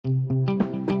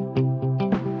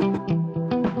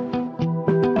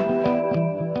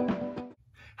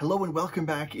welcome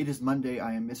back. It is Monday.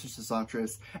 I am Mr.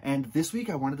 Sesotris, and this week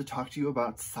I wanted to talk to you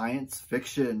about science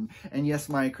fiction. And yes,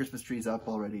 my Christmas tree's up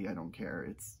already. I don't care.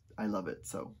 I love it,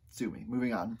 so sue me.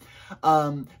 Moving on.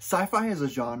 Sci-fi as a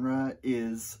genre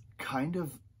is kind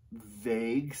of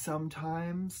vague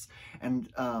sometimes, and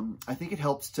I think it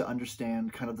helps to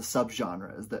understand kind of the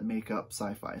subgenres that make up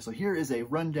sci-fi. So here is a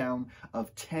rundown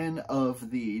of 10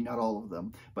 of the, not all of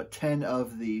them, but 10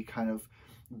 of the kind of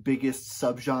biggest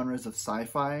subgenres of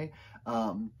sci-fi,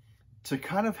 to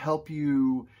kind of help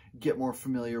you get more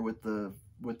familiar with the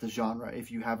genre. If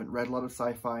you haven't read a lot of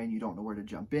sci-fi and you don't know where to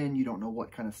jump in, you don't know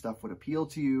what kind of stuff would appeal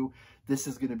to you, this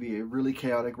is going to be a really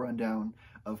chaotic rundown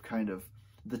of kind of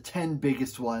the 10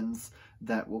 biggest ones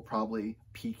that will probably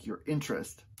pique your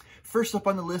interest. First up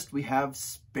on the list, we have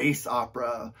space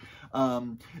opera.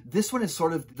 This one is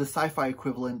sort of the sci-fi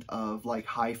equivalent of like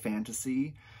high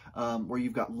fantasy, where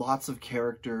you've got lots of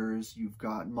characters, you've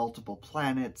got multiple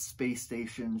planets, space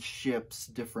stations, ships,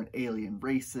 different alien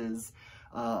races,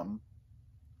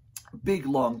 big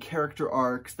long character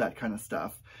arcs, that kind of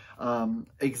stuff.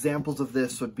 Examples of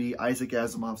this would be Isaac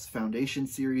Asimov's Foundation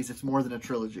series. It's more than a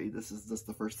trilogy. This is just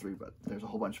the first three, but there's a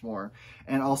whole bunch more.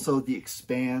 And also The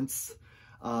Expanse.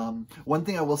 One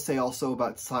thing I will say also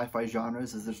about sci-fi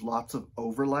genres is there's lots of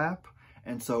overlap.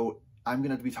 And so I'm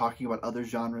going to be talking about other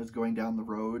genres going down the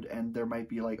road, and there might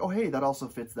be like, oh, hey, that also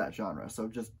fits that genre. So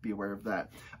just be aware of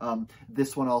that.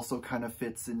 This one also kind of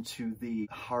fits into the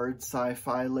hard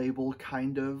sci-fi label,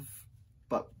 kind of,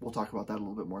 but we'll talk about that a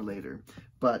little bit more later.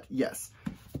 But yes,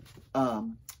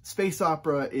 space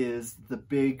opera is the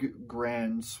big,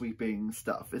 grand, sweeping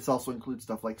stuff. It also includes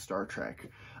stuff like Star Trek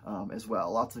as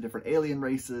well. Lots of different alien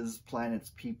races,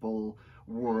 planets, people,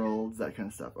 worlds, that kind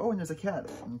of stuff. Oh, and there's a cat.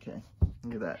 Okay,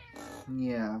 look at that.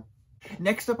 Yeah.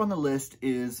 Next up on the list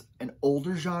is an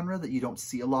older genre that you don't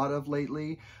see a lot of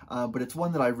lately, but it's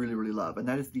one that I really, really love, and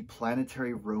that is the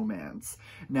planetary romance.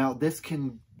 Now, this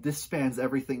spans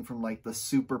everything from like the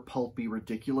super pulpy,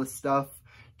 ridiculous stuff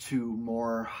to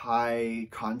more high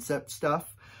concept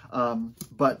stuff.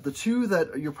 But the two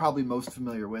that you're probably most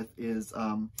familiar with is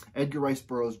Edgar Rice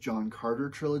Burroughs' John Carter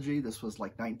trilogy. This was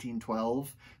like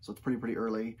 1912, so it's pretty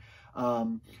early.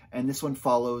 And this one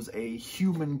follows a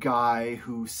human guy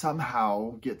who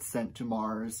somehow gets sent to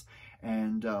Mars,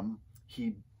 and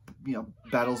he,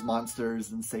 battles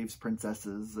monsters and saves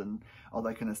princesses and all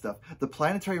that kind of stuff. The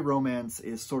planetary romance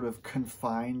is sort of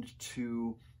confined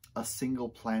to a single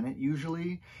planet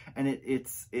usually, and it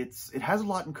has a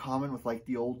lot in common with like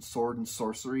the old sword and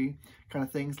sorcery kind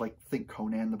of things, like think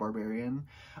Conan the Barbarian.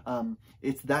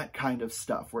 It's that kind of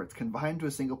stuff where it's confined to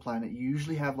a single planet. You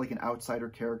usually have like an outsider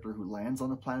character who lands on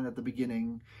the planet at the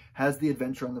beginning, has the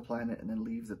adventure on the planet, and then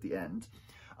leaves at the end.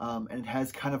 And it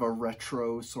has kind of a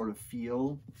retro sort of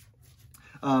feel.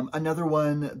 Another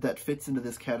one that fits into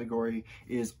this category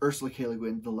is Ursula K. Le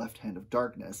Guin, The Left Hand of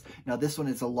Darkness. Now, this one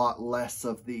is a lot less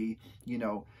of the,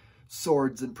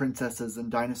 swords and princesses and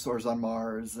dinosaurs on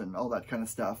Mars and all that kind of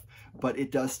stuff, but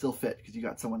it does still fit because you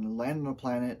got someone landing on a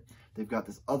planet, they've got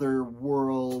this other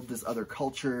world, this other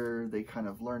culture, they kind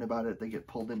of learn about it, they get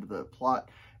pulled into the plot,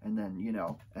 and then,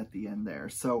 at the end there.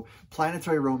 So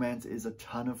planetary romance is a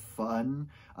ton of fun.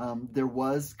 There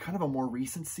was kind of a more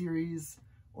recent series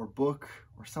or book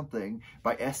or something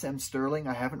by S.M. Sterling.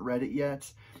 I haven't read it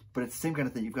yet, but it's the same kind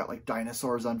of thing. You've got like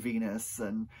dinosaurs on Venus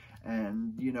and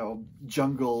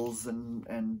jungles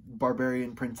and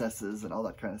barbarian princesses and all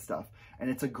that kind of stuff. And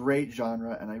it's a great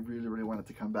genre, and I really, really want it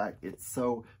to come back. It's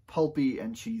so pulpy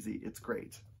and cheesy. It's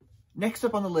great. Next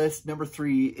up on the list, number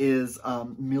 3 is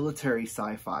military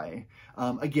sci-fi.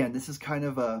 Again, this is kind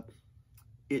of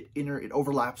it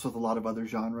overlaps with a lot of other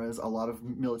genres. A lot of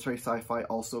military sci-fi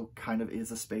also kind of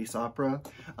is a space opera.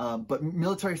 But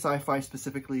military sci-fi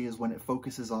specifically is when it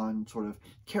focuses on sort of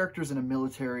characters in a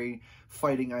military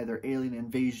fighting either alien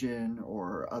invasion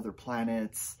or other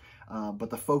planets. But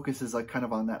the focus is like kind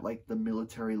of on that, like the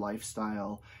military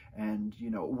lifestyle and,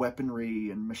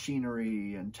 weaponry and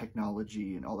machinery and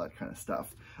technology and all that kind of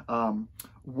stuff.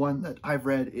 One that I've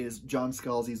read is John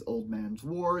Scalzi's Old Man's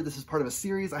War. This is part of a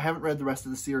series. I haven't read the rest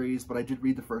of the series, but I did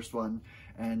read the first one,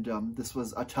 and this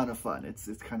was a ton of fun. It's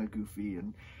kind of goofy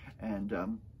and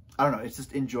I don't know, it's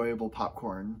just enjoyable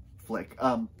popcorn flick.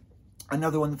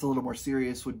 Another one that's a little more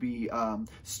serious would be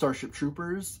Starship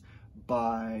Troopers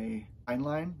by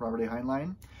Heinlein, Robert A.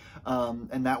 Heinlein.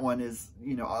 And that one is,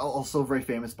 also very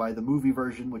famous by the movie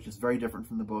version, which is very different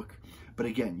from the book. But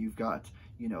again, you've got,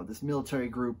 this military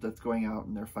group that's going out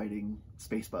and they're fighting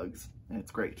space bugs, and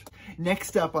it's great.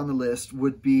 Next up on the list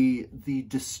would be the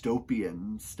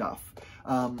dystopian stuff.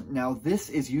 Now, this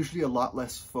is usually a lot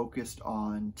less focused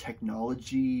on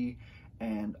technology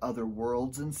and other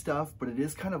worlds and stuff, but it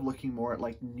is kind of looking more at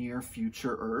like near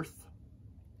future Earth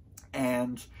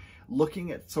and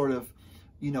looking at sort of,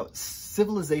 you know,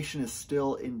 civilization is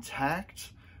still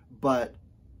intact, but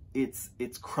it's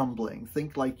crumbling.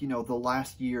 Think like, you know, the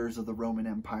last years of the Roman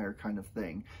Empire kind of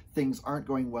thing. Things aren't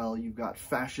going well. You've got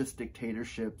fascist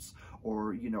dictatorships,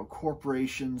 or, you know,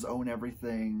 corporations own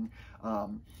everything.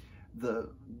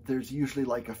 There's usually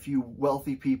like a few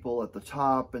wealthy people at the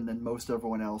top, and then most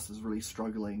everyone else is really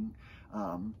struggling.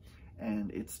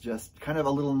 And it's just kind of a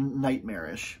little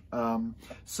nightmarish.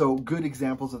 So good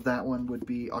examples of that one would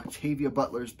be Octavia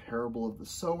Butler's Parable of the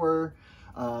Sower.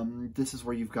 This is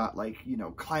where you've got like, you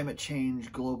know, climate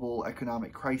change, global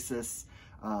economic crisis,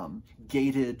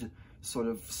 gated sort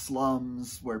of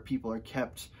slums where people are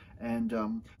kept,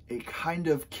 and a kind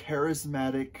of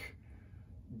charismatic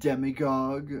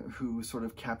demagogue who sort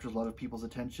of captures a lot of people's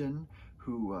attention,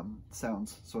 who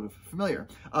sounds sort of familiar.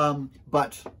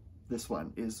 But this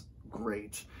one is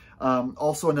great.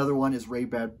 Also another one is Ray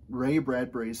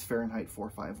Bradbury's Fahrenheit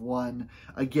 451.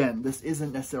 Again, this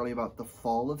isn't necessarily about the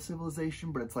fall of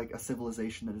civilization, but it's like a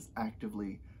civilization that is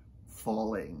actively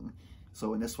falling.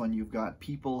 So in this one, you've got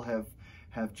people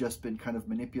have just been kind of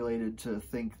manipulated to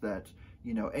think that,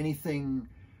 you know, anything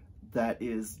that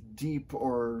is deep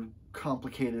or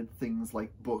complicated, things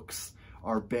like books,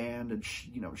 are banned and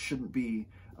you know, shouldn't be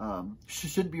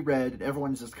read. And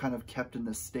everyone's just kind of kept in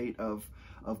this state of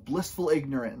blissful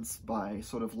ignorance by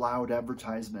sort of loud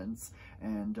advertisements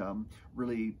and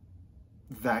really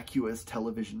vacuous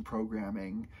television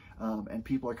programming, and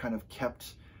people are kind of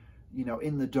kept, you know,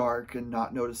 in the dark and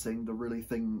not noticing the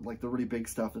really big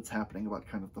stuff that's happening about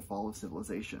kind of the fall of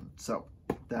civilization. So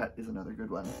that is another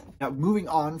good one. Now, moving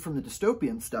on from the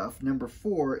dystopian stuff, number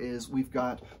 4 is we've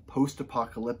got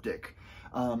post-apocalyptic.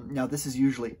 Now, this is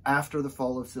usually after the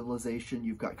fall of civilization.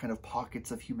 You've got kind of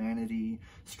pockets of humanity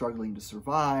struggling to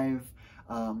survive.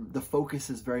 The focus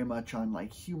is very much on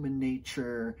like human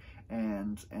nature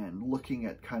and looking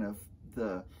at kind of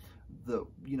the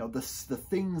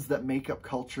things that make up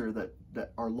culture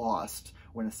that are lost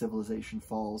when a civilization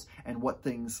falls, and what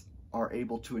things are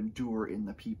able to endure in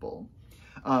the people.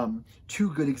 2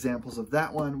 good examples of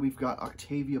that one. We've got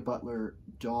Octavia Butler,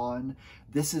 Dawn.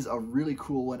 This is a really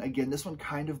cool one. Again, this one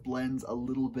kind of blends a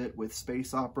little bit with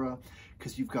space opera,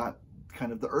 because you've got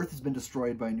kind of the Earth has been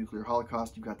destroyed by a nuclear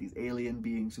holocaust. You've got these alien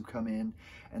beings who come in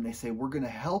and they say, we're going to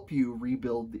help you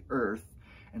rebuild the Earth.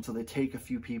 And so they take a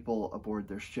few people aboard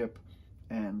their ship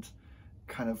and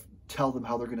kind of tell them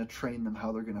how they're going to train them,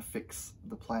 how they're going to fix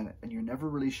the planet. And you're never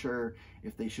really sure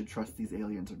if they should trust these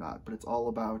aliens or not. But it's all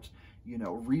about, you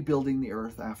know, rebuilding the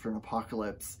Earth after an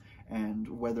apocalypse, and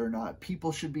whether or not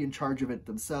people should be in charge of it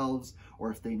themselves or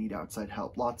if they need outside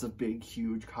help. Lots of big,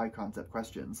 huge, high concept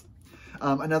questions.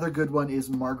 Another good one is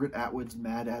Margaret Atwood's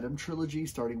Maddaddam trilogy,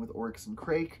 starting with Oryx and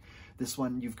Crake. This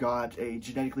one, you've got a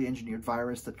genetically engineered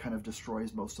virus that kind of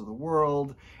destroys most of the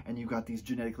world, and you've got these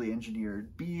genetically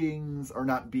engineered beings, or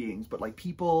not beings, but like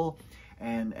people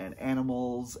and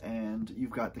animals, and you've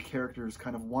got the characters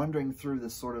kind of wandering through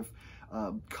this sort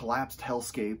of collapsed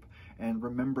hellscape and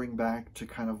remembering back to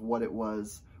kind of what it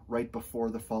was right before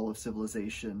the fall of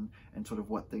civilization and sort of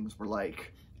what things were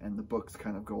like. And the books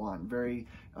kind of go on. Very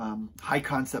high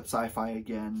concept sci-fi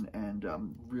again, and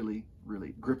really,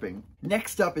 really gripping.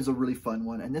 Next up is a really fun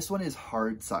one, and this one is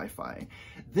hard sci-fi.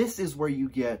 This is where you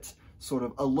get sort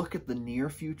of a look at the near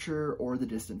future or the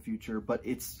distant future, but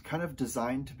it's kind of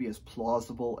designed to be as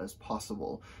plausible as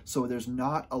possible. So there's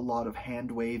not a lot of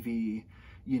hand-wavy,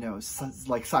 you know,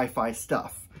 like sci-fi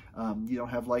stuff. You don't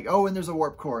have like, oh, and there's a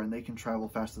warp core and they can travel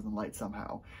faster than light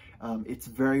somehow. It's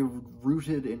very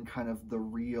rooted in kind of the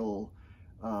real,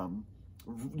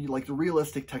 like the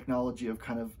realistic technology of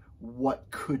kind of what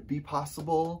could be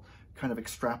possible, kind of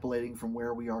extrapolating from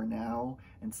where we are now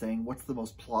and saying what's the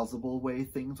most plausible way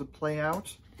things would play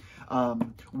out.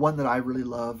 One that I really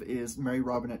love is Mary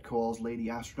Robinette Kowal's Lady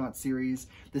Astronaut series.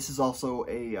 This is also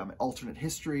a alternate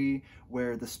history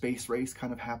where the space race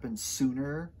kind of happens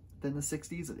sooner than the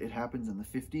 60s. It happens in the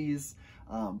 50s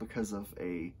because of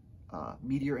a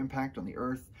meteor impact on the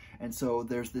Earth. And so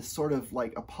there's this sort of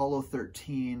like Apollo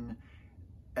 13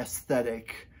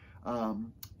 aesthetic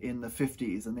in the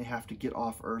 50s, and they have to get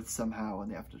off Earth somehow,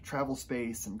 and they have to travel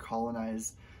space and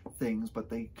colonize things, but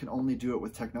they can only do it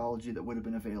with technology that would have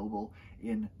been available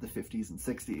in the 50s and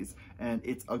 60s. And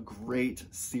it's a great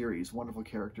series, wonderful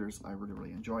characters. I really,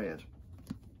 really enjoy it.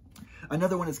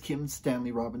 Another one is Kim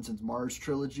Stanley Robinson's Mars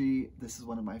trilogy. This is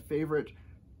one of my favorite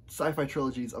sci-fi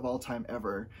trilogies of all time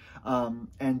ever.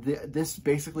 And this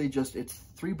basically just, it's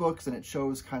 3 books, and it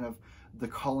shows kind of the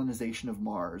colonization of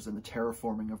Mars and the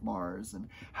terraforming of Mars, and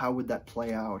how would that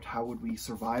play out? How would we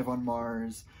survive on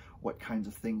Mars? What kinds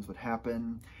of things would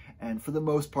happen? And for the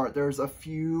most part, there's a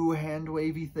few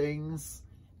hand-wavy things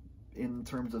in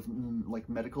terms of like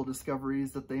medical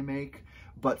discoveries that they make,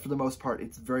 but for the most part,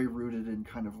 it's very rooted in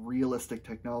kind of realistic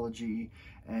technology.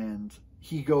 And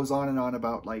he goes on and on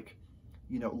about, like,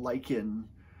 you know, lichen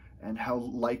and how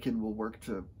lichen will work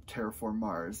to terraform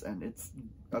Mars, and it's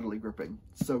utterly gripping.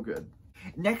 So good.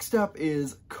 Next up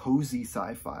is cozy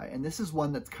sci-fi, and this is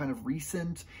one that's kind of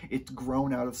recent. It's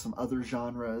grown out of some other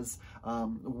genres.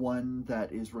 One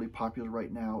that is really popular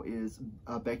right now is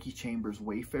Becky Chambers'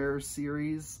 Wayfarers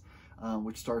series,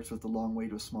 which starts with The Long Way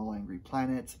to a Small Angry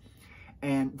Planet.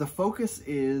 And the focus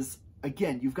is,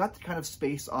 again, you've got the kind of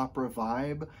space opera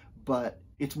vibe, but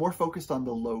it's more focused on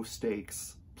the low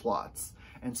stakes plots.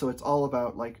 And so it's all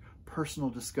about, like, personal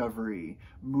discovery,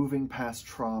 moving past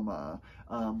trauma,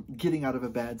 getting out of a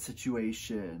bad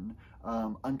situation,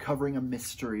 uncovering a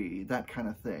mystery, that kind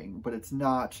of thing. But it's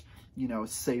not, you know,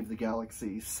 save the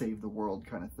galaxy, save the world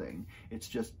kind of thing. It's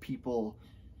just people,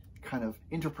 kind of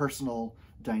interpersonal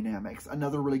dynamics.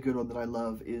 Another really good one that I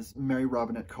love is Mary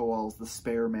Robinette Kowal's The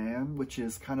Spare Man, which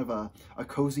is kind of a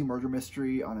cozy murder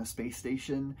mystery on a space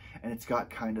station, and it's got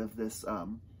kind of this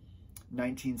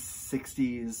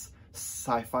 1960s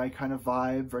sci-fi kind of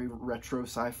vibe, very retro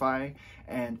sci-fi,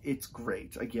 and it's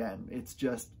great. Again, it's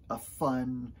just a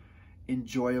fun,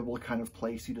 enjoyable kind of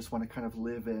place you just want to kind of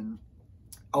live in,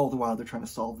 all the while they're trying to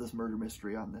solve this murder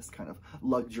mystery on this kind of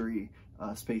luxury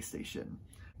space station.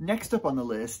 Next up on the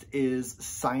list is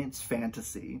science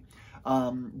fantasy.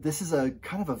 This is a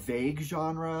kind of a vague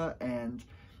genre, and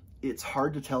it's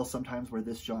hard to tell sometimes where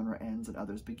this genre ends and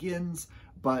others begins,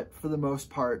 but for the most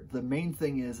part, the main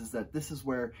thing is that this is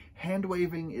where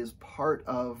hand-waving is part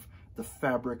of the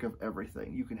fabric of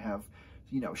everything. You can have,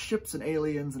 you know, ships and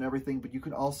aliens and everything, but you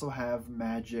can also have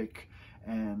magic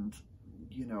and,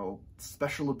 you know,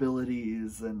 special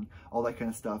abilities and all that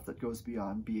kind of stuff that goes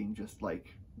beyond being just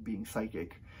like being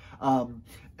psychic.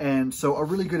 And so a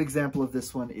really good example of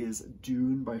this one is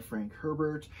Dune by Frank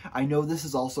Herbert. I know this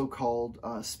is also called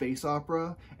space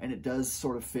opera, and it does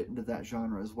sort of fit into that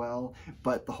genre as well,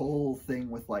 but the whole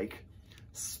thing with, like,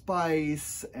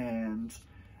 spice and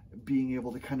being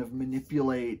able to kind of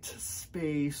manipulate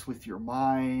space with your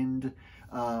mind,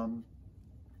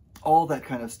 all that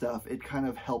kind of stuff, it kind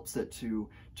of helps it to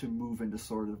move into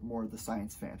sort of more of the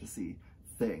science fantasy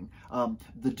thing.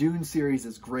 The Dune series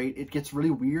is great. It gets really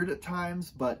weird at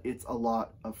times, but it's a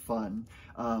lot of fun.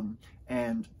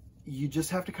 And you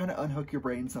just have to kind of unhook your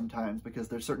brain sometimes, because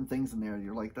there's certain things in there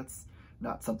you're like, that's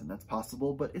not something that's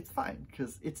possible, but it's fine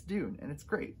because it's Dune and it's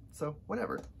great. So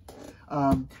whatever.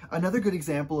 Another good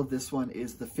example of this one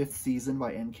is The Fifth Season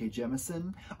by N.K.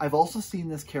 Jemison. I've also seen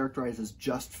this characterized as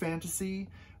just fantasy,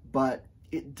 but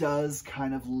it does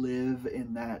kind of live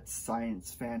in that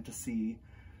science fantasy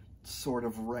sort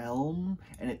of realm,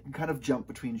 and it can kind of jump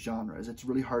between genres. It's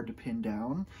really hard to pin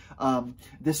down.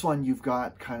 This one, you've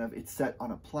got kind of, it's set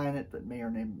on a planet that may or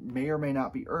may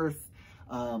not be Earth,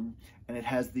 and it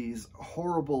has these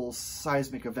horrible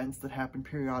seismic events that happen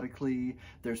periodically.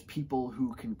 There's people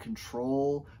who can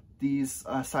control these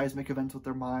seismic events with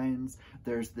their minds.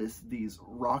 There's these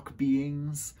rock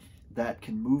beings that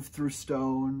can move through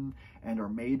stone and are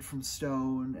made from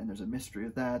stone, and there's a mystery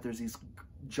of that. There's these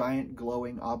giant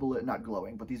glowing not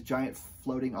glowing, but these giant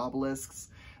floating obelisks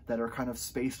that are kind of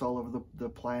spaced all over the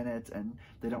planet, and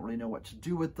they don't really know what to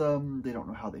do with them. They don't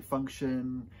know how they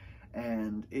function,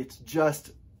 and it's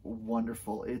just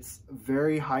wonderful. It's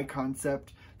very high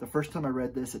concept. The first time I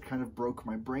read this, it kind of broke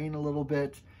my brain a little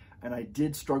bit, and I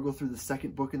did struggle through the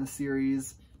second book in the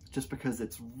series just because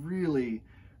it's really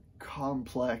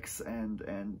complex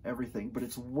and everything, but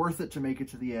it's worth it to make it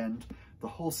to the end. The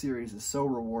whole series is so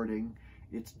rewarding.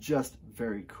 It's just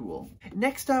very cool.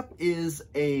 Next up is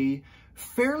a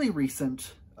fairly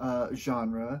recent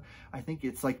genre. I think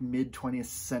it's like mid-20th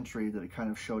century that it kind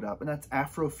of showed up, and that's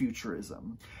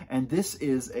Afrofuturism. And this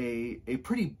is a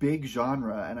pretty big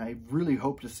genre, and I really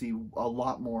hope to see a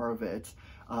lot more of it,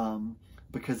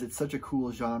 because it's such a cool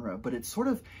genre. But it's sort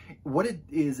of, what it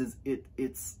is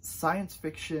it's science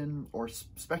fiction or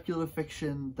speculative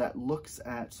fiction that looks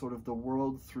at sort of the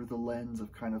world through the lens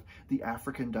of kind of the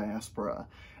African diaspora,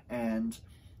 and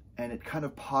it kind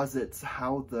of posits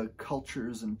how the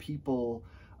cultures and people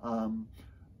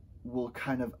will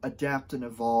kind of adapt and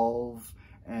evolve,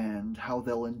 and how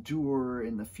they'll endure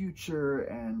in the future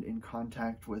and in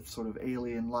contact with sort of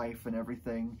alien life and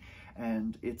everything.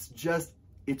 And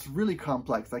it's really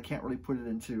complex. I can't really put it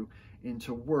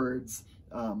into words,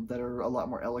 that are a lot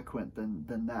more eloquent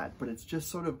than that. But it's just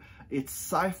sort of, it's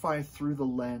sci-fi through the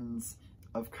lens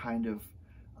of kind of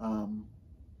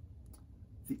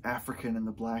the African and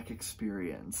the Black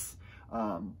experience,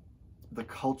 the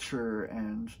culture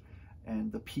and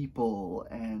the people,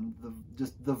 and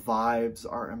just the vibes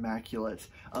are immaculate.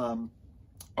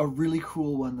 A really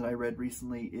cool one that I read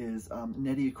recently is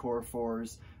Nnedi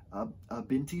Okorafor's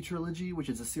Binti Trilogy, which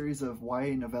is a series of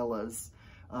YA novellas,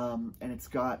 and it's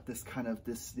got this kind of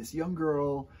this young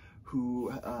girl who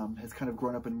has kind of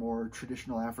grown up in more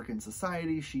traditional African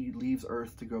society. She leaves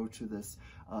Earth to go to this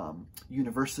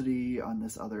university on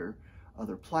this other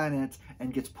planet,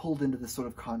 and gets pulled into this sort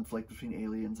of conflict between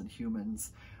aliens and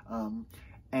humans.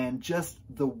 And just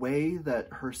the way that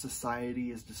her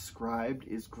society is described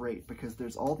is great, because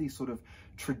there's all these sort of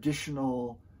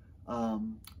traditional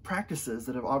practices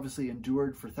that have obviously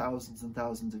endured for thousands and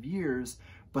thousands of years,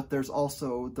 but they're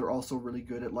also really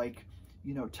good at, like,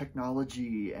 you know,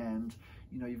 technology, and,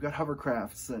 you know, you've got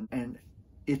hovercrafts, and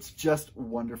it's just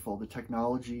wonderful. The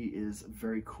technology is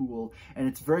very cool, and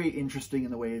it's very interesting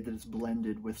in the way that it's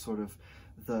blended with sort of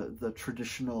the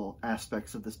traditional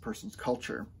aspects of this person's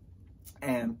culture.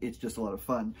 And it's just a lot of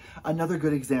fun. Another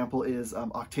good example is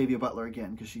Octavia Butler,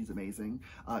 again, because she's amazing.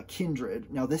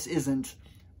 Kindred. Now, this isn't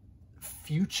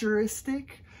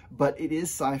futuristic, but it is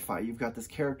sci-fi. You've got this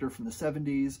character from the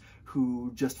 70s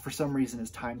who just for some reason is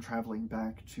time traveling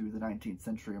back to the 19th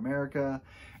century America,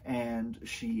 and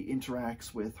she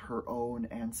interacts with her own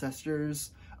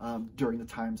ancestors during the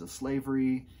times of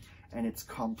slavery, and it's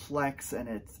complex,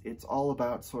 and it's all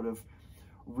about sort of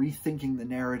rethinking the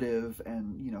narrative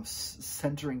and, you know,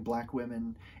 centering Black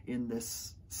women in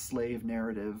this slave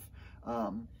narrative,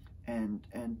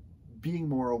 and being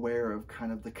more aware of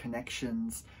kind of the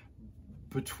connections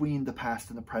between the past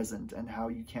and the present, and how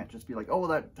you can't just be like, oh, well,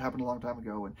 that happened a long time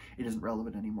ago and it isn't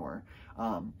relevant anymore.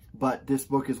 But this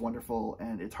book is wonderful,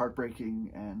 and it's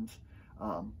heartbreaking, and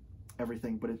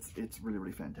everything, but it's really,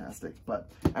 really fantastic.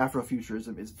 But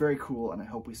Afrofuturism is very cool, and I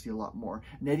hope we see a lot more.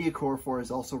 Nnedi Okorafor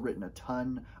has also written a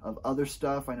ton of other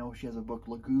stuff. I know she has a book,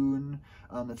 Lagoon,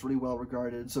 that's really well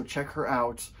regarded, so check her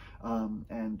out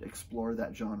and explore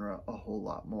that genre a whole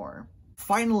lot more.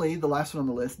 Finally, the last one on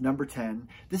the list, number 10.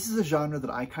 This is a genre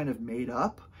that I kind of made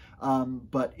up,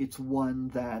 but it's one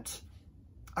that,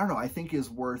 I don't know, I think is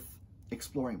worth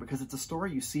exploring, because it's a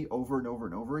story you see over and over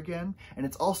and over again, and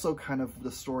it's also kind of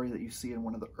the story that you see in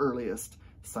one of the earliest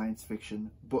science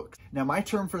fiction books. Now, my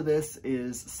term for this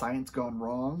is science gone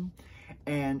wrong,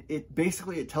 and it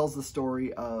tells the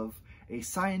story of a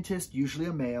scientist, usually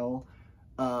a male,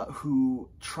 who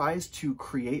tries to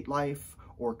create life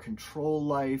or control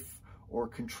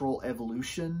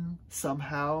evolution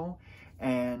somehow,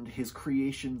 and his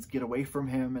creations get away from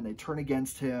him and they turn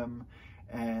against him,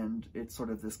 and it's sort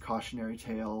of this cautionary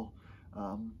tale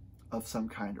of some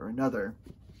kind or another.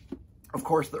 Of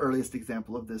course, the earliest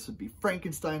example of this would be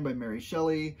Frankenstein by Mary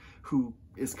Shelley, who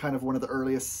is kind of one of the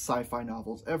earliest sci-fi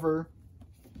novels ever.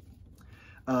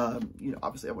 You know,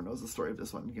 obviously everyone knows the story of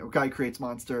this one. You know, guy creates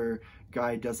monster,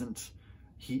 guy doesn't,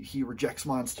 he rejects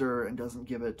monster and doesn't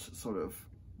give it sort of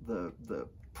the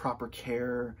proper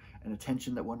care and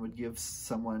attention that one would give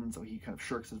someone, so he kind of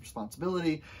shirks his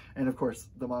responsibility, and of course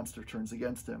the monster turns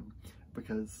against him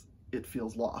because it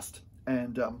feels lost,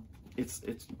 and it's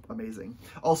amazing.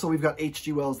 Also, we've got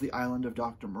H.G. Wells' The Island of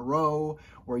Dr. Moreau,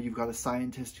 where you've got a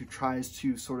scientist who tries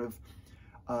to sort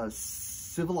of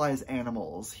civilize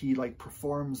animals. He like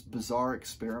performs bizarre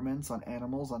experiments on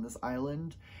animals on this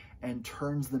island and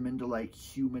turns them into like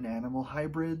human-animal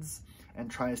hybrids, and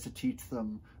tries to teach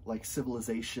them like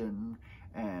civilization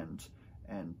and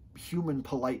human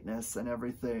politeness and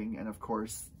everything. And of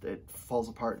course it falls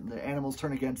apart and the animals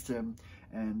turn against him,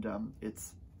 and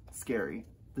it's scary.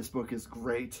 This book is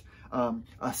great.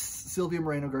 Silvia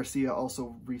Moreno Garcia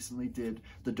also recently did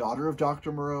The Daughter of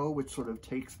Dr. Moreau, which sort of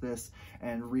takes this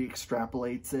and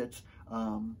re-extrapolates it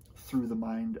through the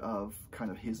mind of kind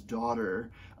of his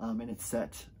daughter, and it's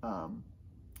set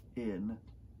in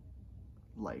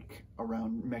like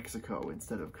around Mexico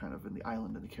instead of kind of in the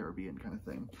island in the Caribbean kind of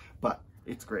thing, but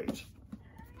it's great.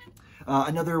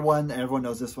 Another one, everyone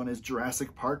knows this one, is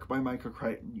Jurassic Park by Michael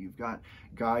Crichton. You've got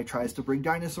guy tries to bring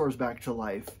dinosaurs back to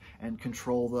life and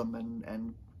control them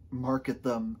and market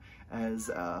them as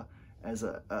a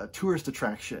tourist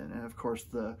attraction, and of course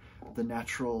the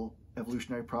natural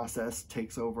evolutionary process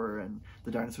takes over and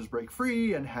the dinosaurs break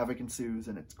free and havoc ensues,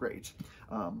 and it's great,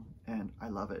 and I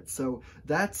love it. So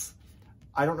that's,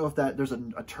 I don't know if there's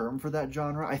a term for that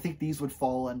genre. I think these would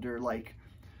fall under like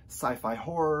sci-fi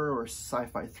horror or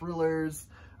sci-fi thrillers,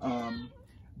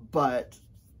 but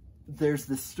there's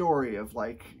this story of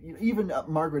like, even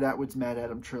Margaret Atwood's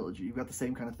Maddaddam trilogy, you've got the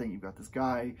same kind of thing. You've got this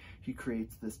guy, he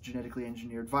creates this genetically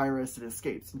engineered virus, it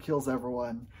escapes and kills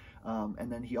everyone,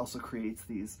 and then he also creates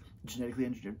these genetically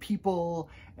engineered people,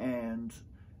 and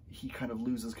he kind of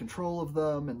loses control of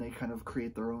them, and they kind of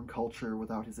create their own culture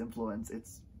without his influence.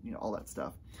 It's, you know, all that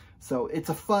stuff. So it's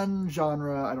a fun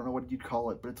genre, I don't know what you'd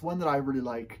call it, but it's one that I really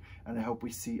like, and I hope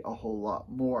we see a whole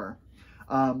lot more.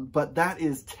 But that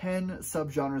is 10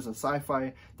 subgenres of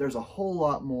sci-fi. There's a whole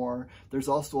lot more. There's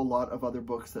also a lot of other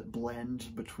books that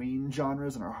blend between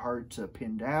genres and are hard to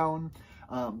pin down.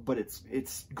 But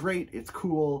it's great, it's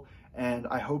cool, and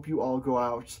I hope you all go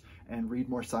out and read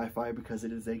more sci-fi because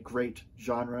it is a great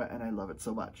genre and I love it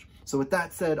so much. So with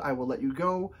that said, I will let you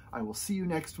go. I will see you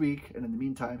next week, and in the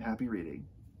meantime, happy reading.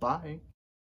 Bye.